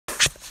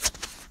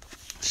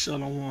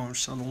Shalom,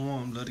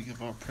 shalom. Let us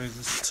give our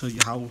praises to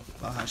Yahweh,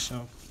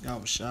 Bahashem,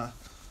 Yahweh Shai,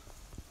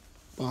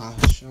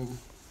 Bahashem,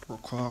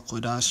 Rakwa,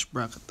 Kodash,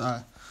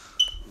 Brakathai.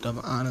 Double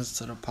honors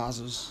to the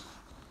apostles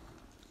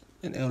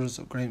and elders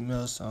of Great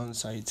Millstone.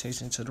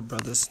 Salutation to the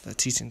brothers that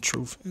teaching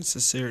truth and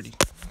sincerity.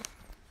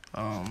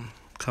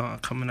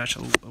 Coming at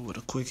you with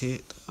a quick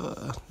hit.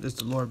 This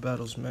the Lord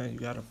battles, man. You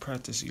gotta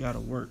practice. You gotta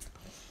work.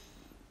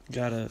 You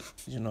gotta,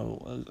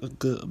 a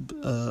good.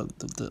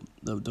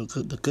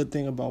 The good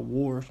thing about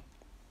war.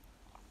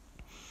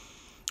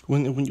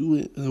 When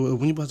you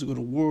about to go to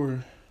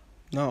war,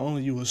 not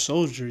only you a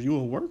soldier, you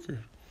a worker.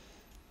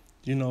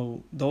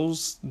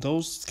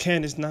 Those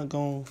cannons not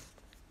gonna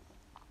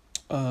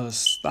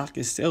stock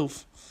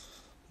itself.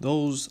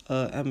 Those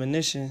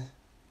ammunition.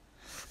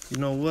 You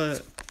know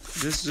what?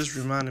 This just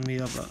reminded me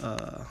of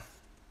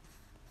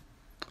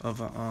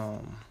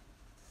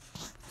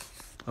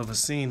a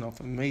scene of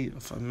a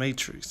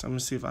Matrix. I'm gonna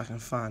see if I can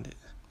find it.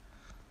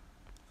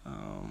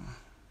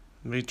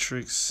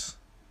 Matrix.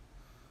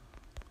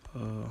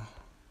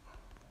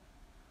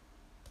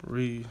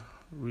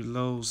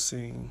 Reload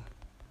scene.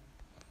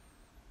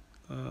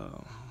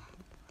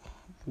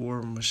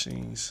 War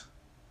machines.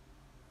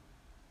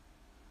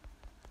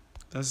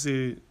 Let's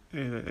see.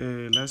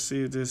 Let's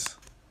see this.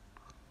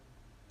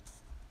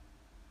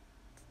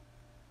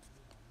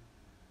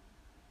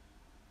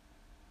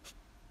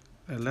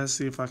 Let's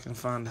see if I can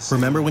find this.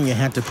 Remember when you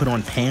had to put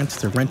on pants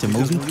to rent a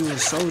movie? When you're a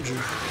soldier,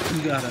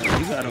 you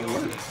gotta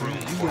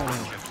work,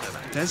 man.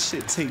 That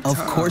shit take time. Of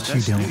course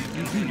you don't.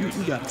 You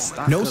gotta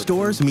stop. No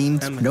stores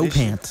means no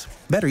pants.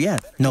 Better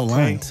yet, no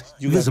lines.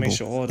 You gotta Visible. make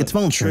sure all the It's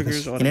phone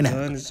triggers, service. all In the and out.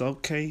 gun is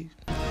okay.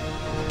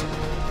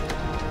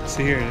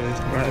 See, here it is,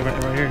 right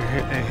here.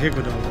 Here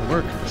go the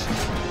workers.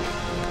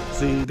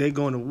 See, they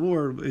going to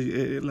war.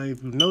 Like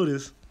if you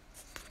notice,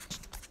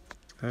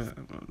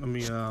 let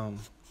me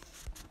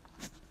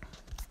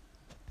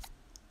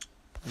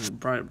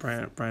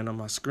bright on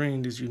my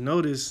screen. Did you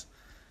notice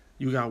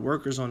you got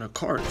workers on the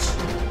carts?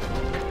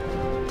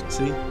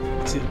 See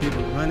the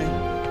people running.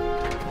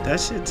 That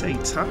shit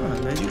take time,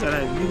 man. You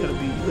gotta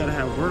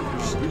have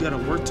workers. You gotta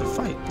work to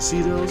fight. You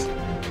see those?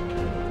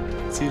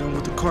 See them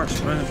with the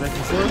carts running back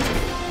and forth?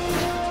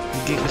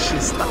 And getting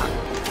shit stopped.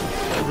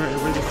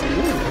 Ready for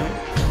war, man.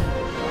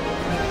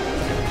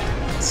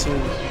 So,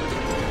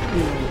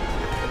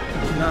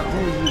 not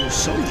only you a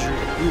soldier,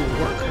 you a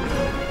worker.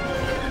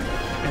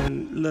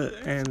 And look,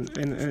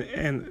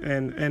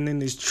 and in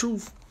this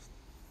truth,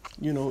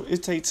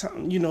 it takes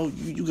time. You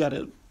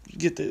gotta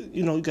get the,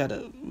 you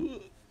gotta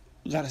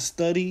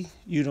study.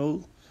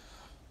 You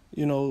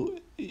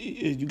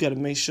gotta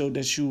make sure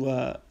that you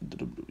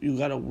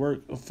gotta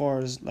work as far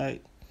as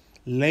like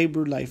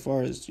labor, like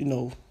far as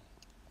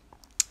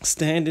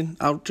standing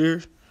out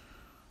there.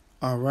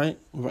 All right,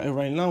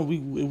 right now we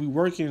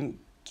working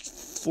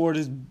for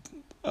this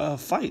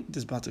fight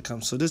that's about to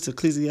come. So this is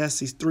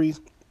Ecclesiastes 3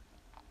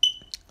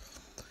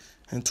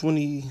 and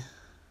 22.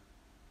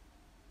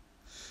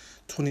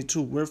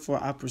 Wherefore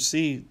I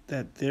perceive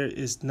that there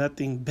is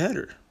nothing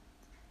better.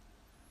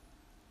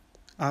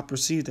 I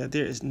perceive that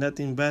there is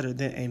nothing better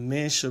than a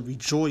man should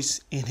rejoice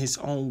in his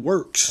own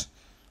works,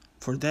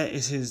 for that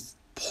is his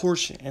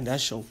portion, and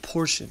that's your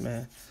portion,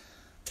 man.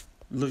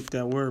 Look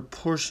that word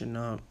portion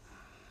up.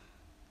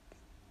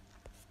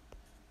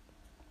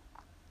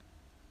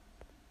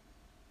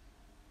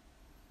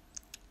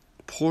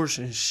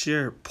 Portion,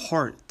 share,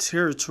 part,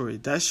 territory.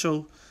 That's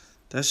your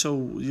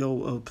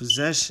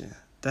possession.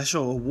 That's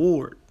your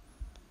award.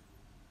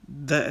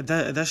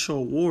 That's your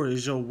award.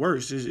 Is your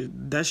works.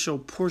 That's your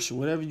portion.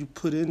 Whatever you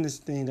put in this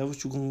thing, that's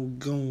what you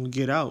gonna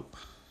get out.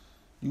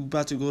 You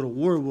about to go to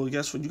war. Well,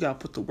 guess what? You gotta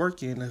put the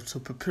work in to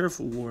prepare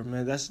for war,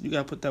 man. You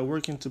gotta put that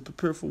work in to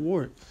prepare for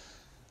war.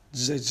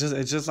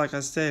 Just like I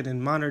said, in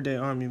modern day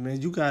army,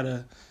 man, you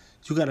gotta.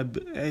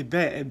 Hey,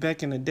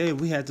 back in the day,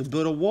 we had to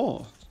build a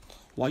wall.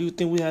 Why you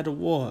think we had a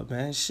wall,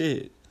 man?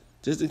 Shit,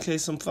 just in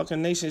case some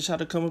fucking nation try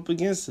to come up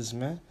against us,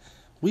 man.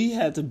 We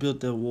had to build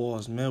the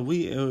walls, man.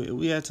 We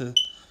had to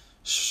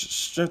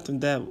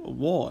strengthen that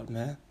wall,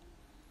 man.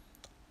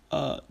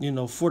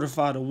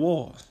 Fortify the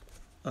walls.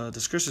 The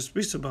scripture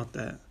speaks about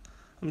that.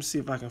 Let me see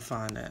if I can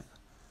find that.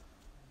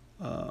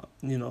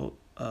 You know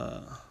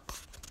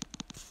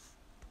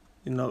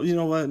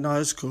what? No,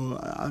 it's cool.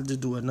 I'll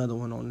just do another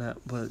one on that.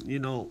 But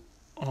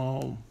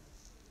oh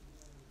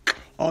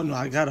no,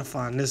 I gotta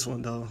find this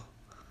one though.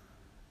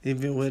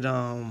 Even with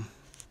and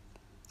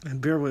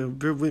bear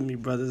with me,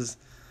 brothers.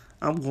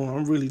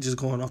 I'm really just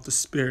going off the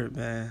spirit,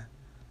 man.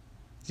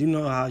 You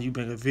know how you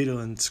make a video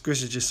and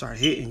scripture just start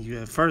hitting you.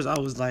 At first, I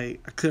was like,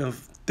 I couldn't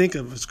think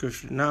of a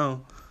scripture.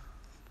 Now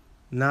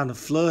the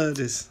flood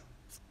is.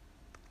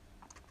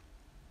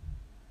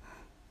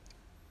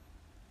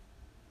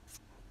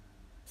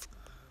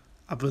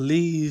 I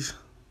believe.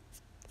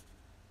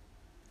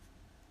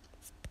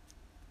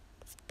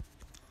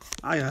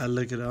 I gotta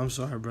look it up. I'm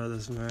sorry,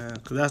 brothers, man,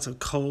 because that's a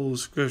cold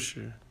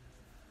scripture.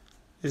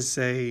 It's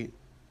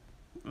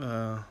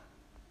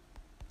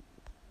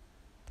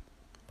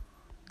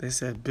they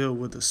said built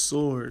with a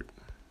sword.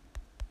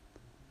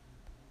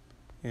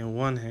 in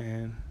one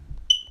hand.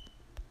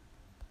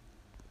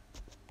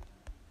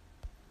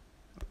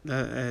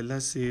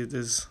 Let's see if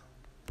this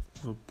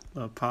will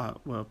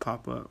pop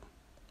up.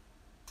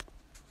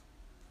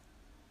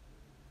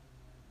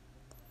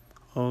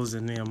 Oh, it's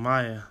in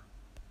Nehemiah.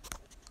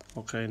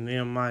 Okay,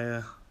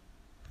 Nehemiah.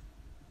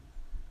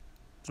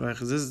 Right,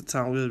 because this is the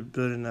time we were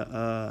building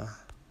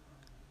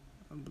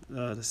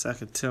the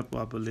second temple,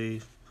 I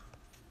believe.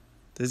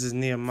 This is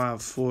Nehemiah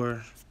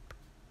 4.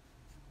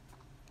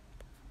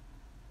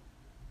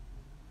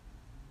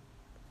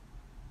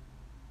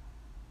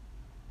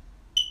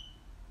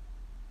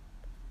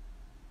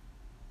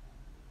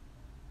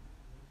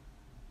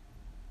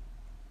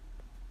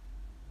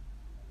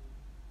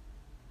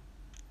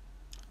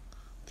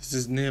 This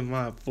is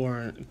Nehemiah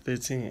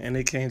 4:15. And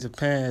it came to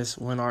pass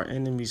when our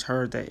enemies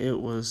heard that it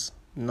was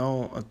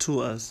known unto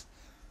us,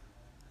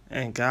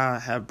 and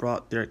God had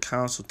brought their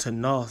counsel to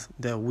naught,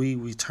 that we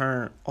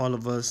return all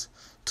of us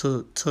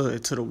to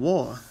the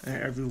wall,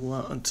 and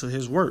everyone unto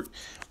his work.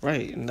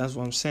 Right, and that's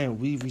what I'm saying.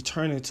 We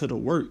returning to the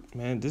work,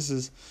 man. This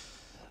is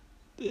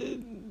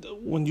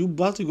when you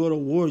about to go to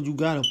war, you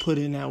gotta put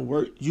in that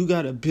work. You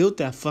gotta build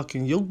that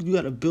fucking you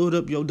gotta build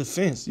up your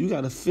defense. You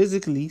gotta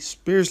physically,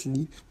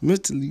 spiritually,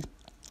 mentally,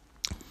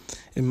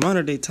 in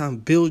modern day time,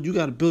 build. You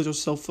gotta build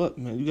yourself up,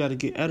 man. You gotta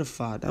get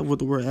edified. That's what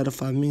the word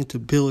edify means, to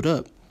build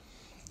up.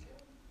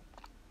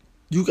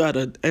 You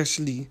gotta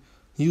actually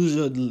use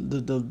those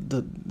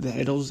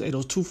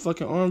two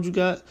fucking arms you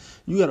got.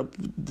 You gotta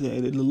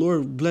the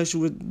Lord bless you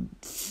with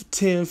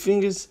 10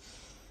 fingers,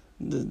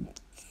 the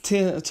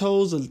 10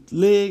 toes or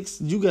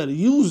legs. You gotta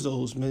use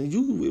those, man.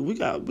 We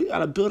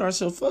gotta build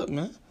ourselves up,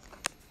 man.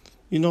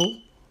 You know,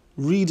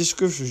 read the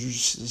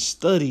scriptures,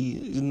 study.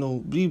 You know,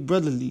 be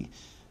brotherly.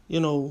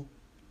 You know,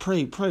 pray.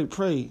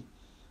 You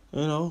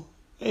know,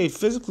 hey,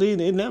 physically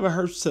it never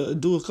hurts to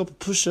do a couple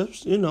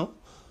push-ups. You know.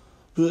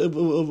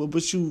 But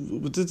this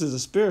is a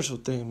spiritual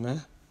thing,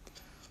 man.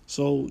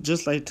 So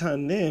just like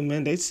time then,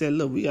 man, they said,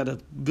 look, we gotta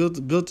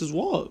build this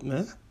wall up,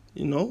 man.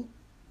 You know,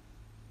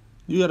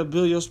 you gotta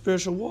build your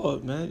spiritual wall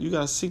up, man. You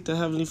gotta seek the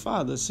Heavenly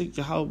Father, seek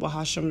Yahweh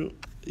Hashem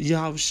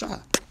Yahweh Shah.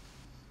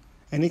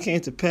 And it came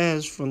to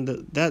pass from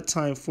that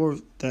time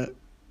forth that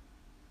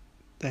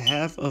the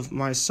half of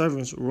my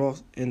servants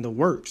wrought in the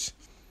works,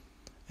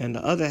 and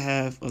the other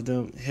half of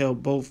them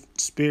held both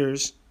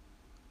spears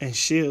and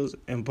shields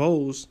and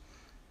bows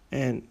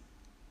and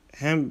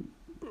hamburgers,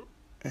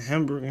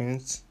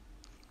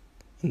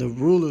 and the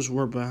rulers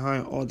were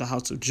behind all the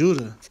house of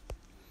Judah.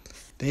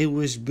 They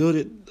which built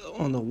it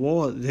on the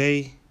wall,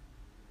 they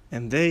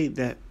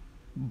that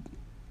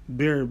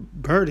bear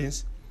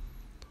burdens,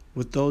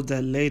 with those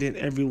that laid it,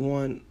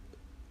 everyone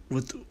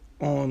with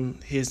on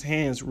his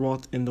hands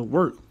wrought in the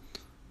work,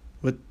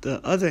 with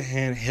the other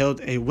hand held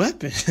a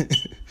weapon.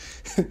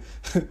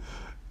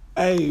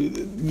 Hey,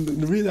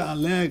 the reason I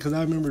laugh because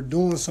I remember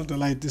doing something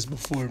like this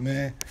before,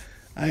 man.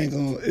 I ain't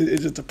gonna.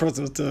 It's just a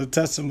personal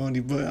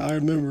testimony, but I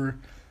remember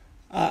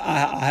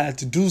I had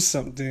to do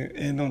something,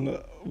 and on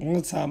the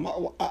one time,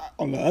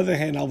 on the other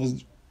hand, I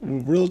was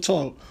real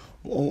talk.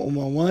 On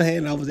my one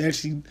hand, I was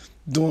actually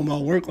doing my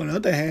work. On the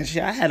other hand,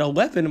 shit, I had a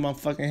weapon in my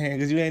fucking hand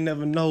because you ain't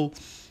never know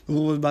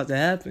what was about to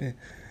happen.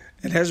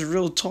 And that's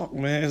real talk,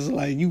 man. It's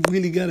like you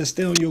really gotta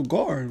stay on your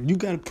guard. You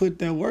gotta put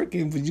that work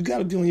in, but you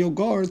gotta be on your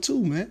guard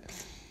too, man.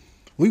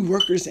 We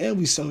workers and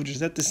we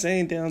soldiers at the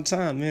same damn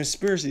time, man.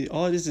 Spiritually,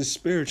 all this is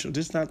spiritual.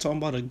 This is not talking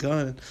about a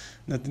gun,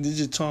 nothing. This is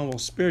just talking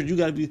about spirit. You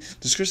gotta be.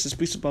 The scripture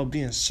speaks about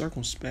being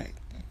circumspect.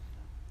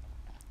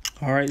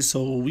 All right,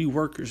 so we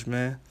workers,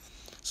 man.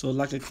 So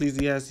like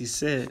Ecclesiastes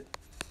said,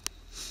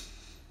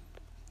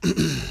 where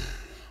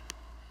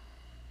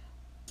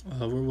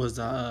was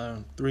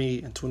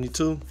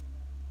 3:22?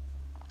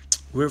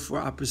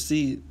 Wherefore I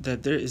perceive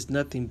that there is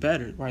nothing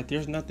better. Right,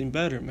 there's nothing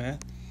better, man.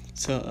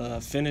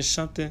 To finish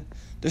something.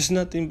 There's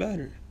nothing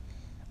better.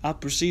 I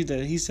perceive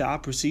that. He said, I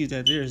perceive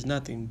that there is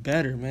nothing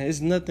better, man. It's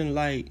nothing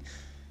like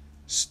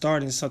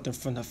starting something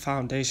from the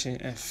foundation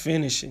and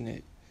finishing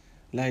it.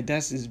 Like,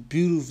 that's just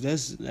beautiful.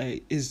 That's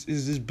like, it's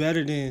just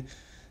better than,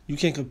 you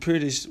can't compare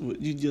this,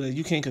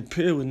 you can't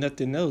compare it with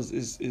nothing else.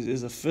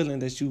 It's a feeling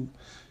that you,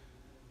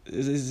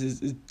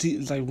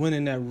 it's like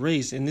winning that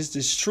race. And it's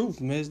just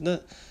truth, man. It's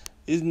not,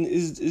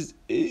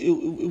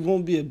 it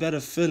won't be a better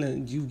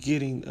feeling you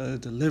getting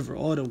delivered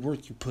all the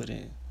work you put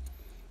in.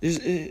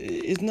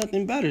 It's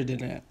nothing better than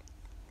that,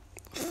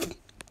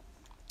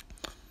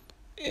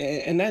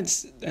 and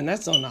that's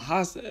on the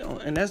high,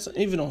 and that's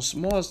even on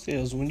small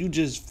scales. When you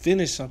just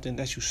finish something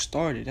that you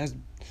started, that's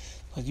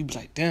like you be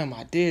like, damn,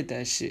 I did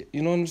that shit.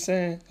 You know what I'm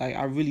saying? Like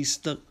I really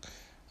stuck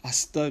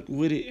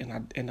with it, and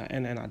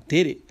I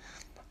did it.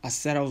 I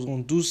said I was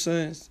gonna do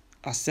something.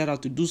 I set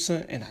out to do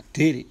something, and I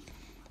did it.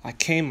 I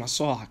came, I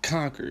saw, I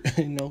conquered.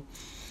 You know.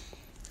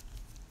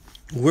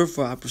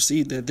 Wherefore I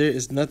perceive that there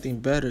is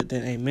nothing better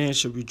than a man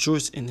should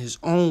rejoice in his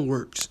own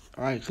works.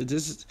 All right, because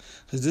this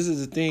is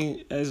the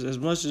thing. As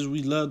much as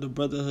we love the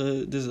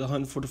brotherhood, this is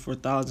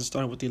 144,000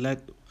 starting with the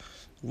elect,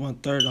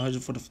 1/3,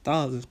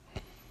 144,000.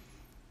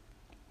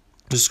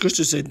 The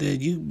scripture said that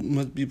you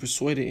must be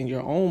persuaded in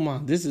your own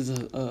mind. This is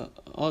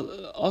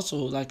also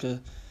like a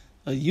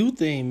you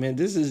thing, man.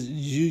 This is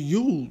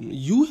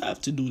you have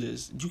to do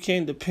this. You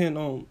can't depend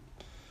on,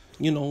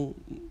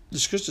 the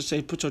scripture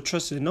say put your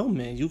trust in no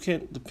man. You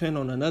can't depend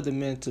on another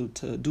man to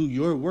do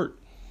your work.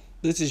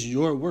 This is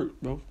your work,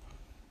 bro.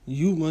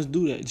 You must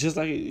do that. Just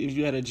like if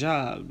you had a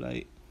job,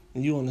 like,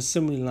 and you on the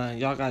assembly line,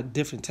 y'all got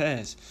different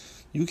tasks.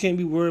 You can't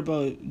be worried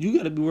about, you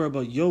got to be worried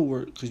about your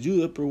work, because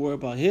you up there worried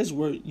about his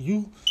work,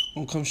 you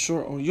going to come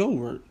short on your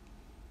work.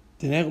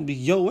 Then that going to be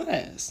your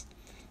ass.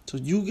 So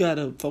you got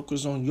to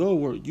focus on your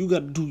work. You got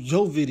to do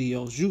your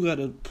videos. You got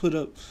to put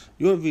up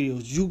your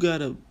videos. You got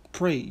to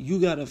pray. You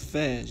got to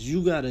fast.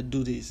 You got to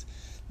do this.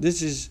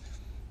 This is,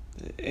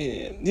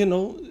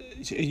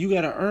 you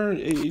got to earn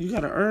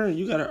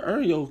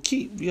your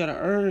keep. You got to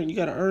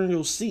earn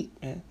your seat,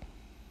 man.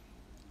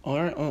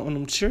 All right, on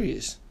them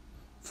chariots.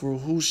 For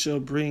who shall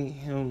bring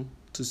him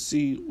to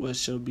see what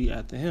shall be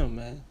after him,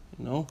 man?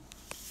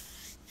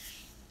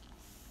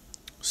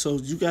 So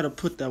you got to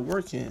put that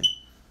work in.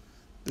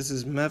 This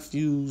is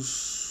Matthew's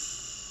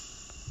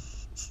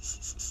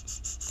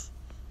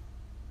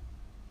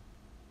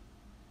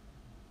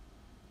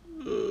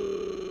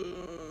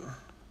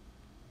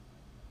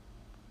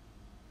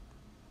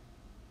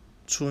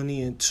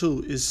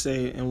 20:2. It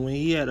say, and when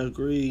he had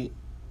agreed,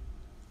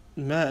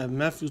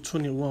 Matthew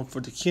 21,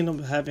 for the kingdom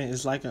of heaven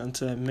is like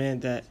unto a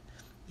man that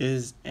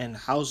is an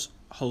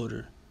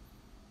householder,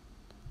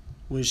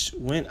 which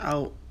went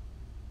out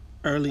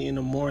early in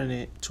the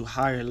morning to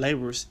hire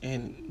laborers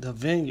in the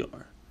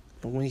vineyard.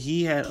 But when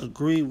he had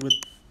agreed with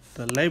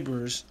the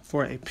laborers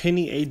for a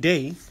penny a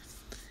day,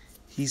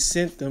 he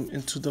sent them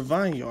into the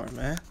vineyard,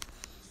 man.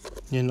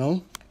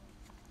 And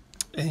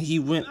he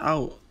went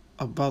out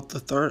about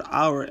the third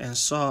hour and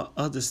saw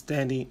others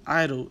standing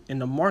idle in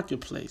the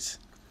marketplace,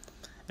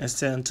 and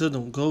said unto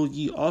them, go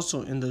ye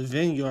also in the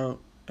vineyard,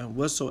 and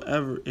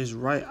whatsoever is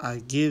right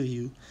I give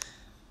you.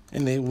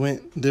 And they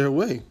went their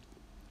way.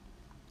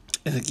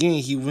 And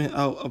again he went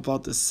out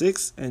about the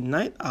 6th and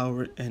 9th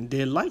hour, and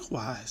did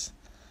likewise.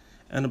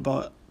 And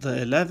about the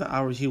 11th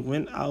hour he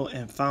went out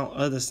and found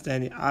others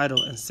standing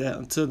idle, and said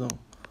unto them,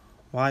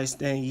 why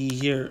stand ye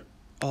here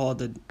all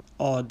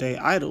day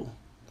idle?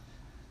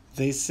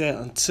 They said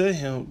unto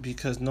him,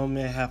 because no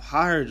man hath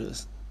hired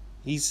us.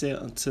 He said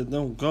unto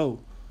them,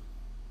 go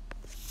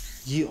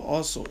ye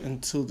also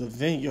into the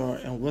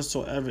vineyard, and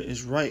whatsoever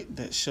is right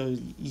that shall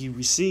ye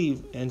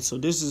receive. And so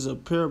this is a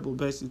parable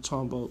basically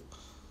talking about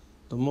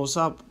the Most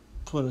High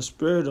putting a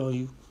spirit on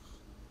you.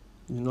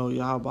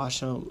 Yahweh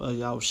Hashem,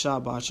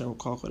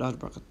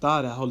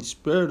 that Holy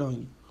Spirit on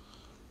you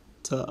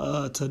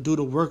to do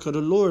the work of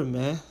the Lord,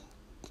 man.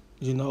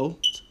 To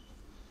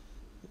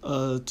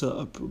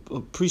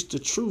preach the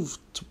truth,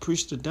 to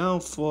preach the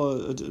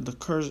downfall of the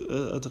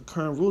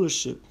current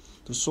rulership,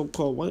 the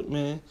so-called white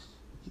man.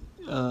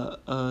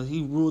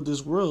 He ruled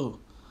this world.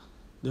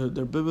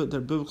 Their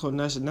biblical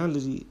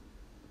nationality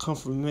come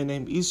from a man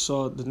named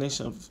Esau, the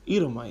nation of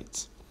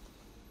Edomites.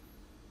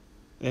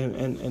 And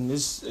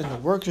the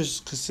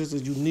workers consist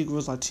of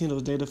Negroes,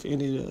 Latinos, Native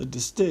Indian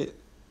descent,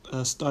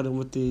 starting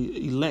with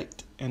the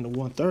elect and the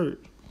 1/3.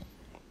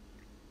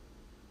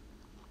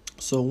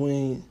 So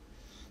when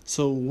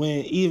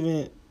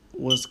even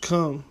was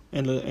come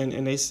and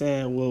they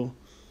saying, well,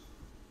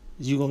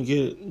 you gonna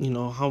get,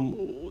 how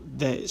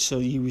that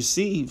shall you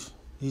receive?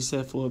 He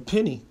said, for a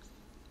penny.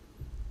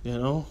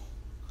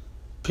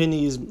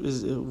 Penny is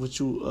what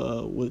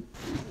you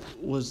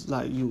was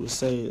like you would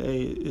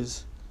say,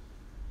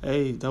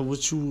 that's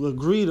what you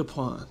agreed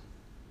upon.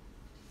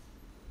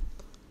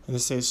 And it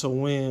says, so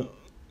when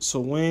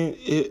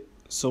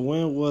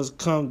was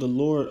come, the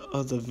Lord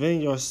of the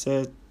vineyard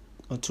said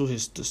unto the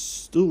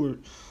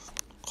steward,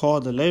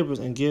 call the laborers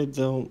and give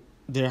them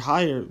their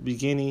hire,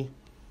 beginning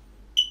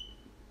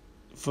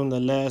from the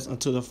last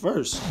unto the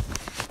first.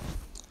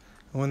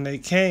 And when they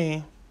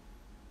came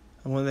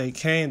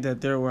that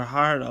there were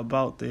hired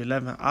about the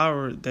 11th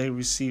hour, they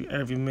received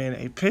every man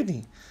a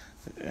penny.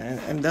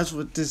 And that's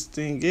what this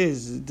thing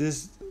is.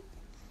 This,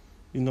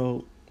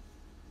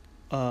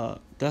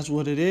 that's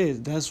what it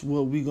is. That's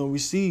what we gonna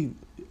receive,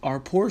 our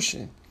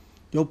portion.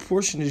 Your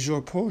portion is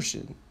your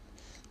portion.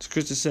 The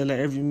scripture said, let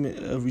every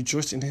man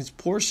rejoice in his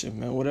portion,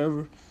 man.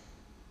 Whatever.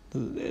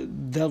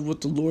 That's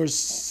what the Lord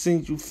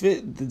seems you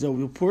fit,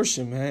 your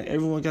portion, man.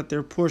 Everyone got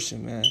their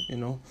portion, man.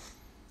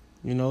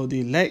 The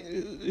elect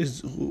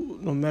is,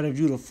 no matter if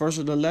you the first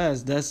or the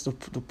last, that's the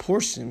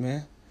portion,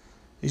 man.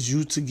 Is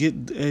you to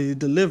get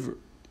delivered.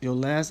 Your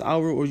last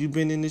hour, or you've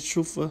been in this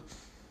truth for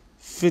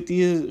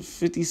 50,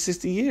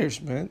 60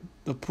 years, man.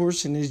 The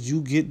portion is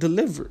you get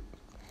delivered.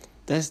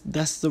 That's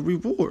the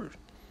reward,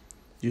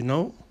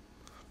 But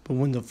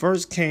when the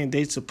first came,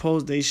 they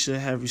supposed they should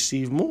have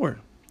received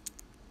more.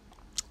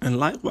 And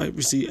likewise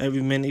receive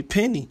every man a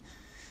penny.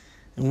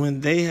 And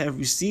when they have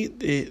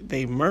received it,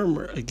 they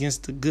murmur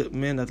against the good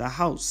men of the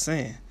house,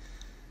 saying,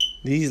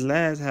 these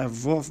lads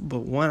have wrought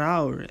but 1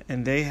 hour,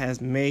 and they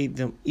has made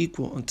them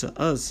equal unto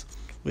us,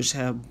 which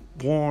have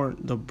borne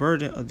the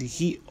burden of the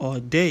heat all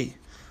day.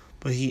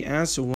 But he answered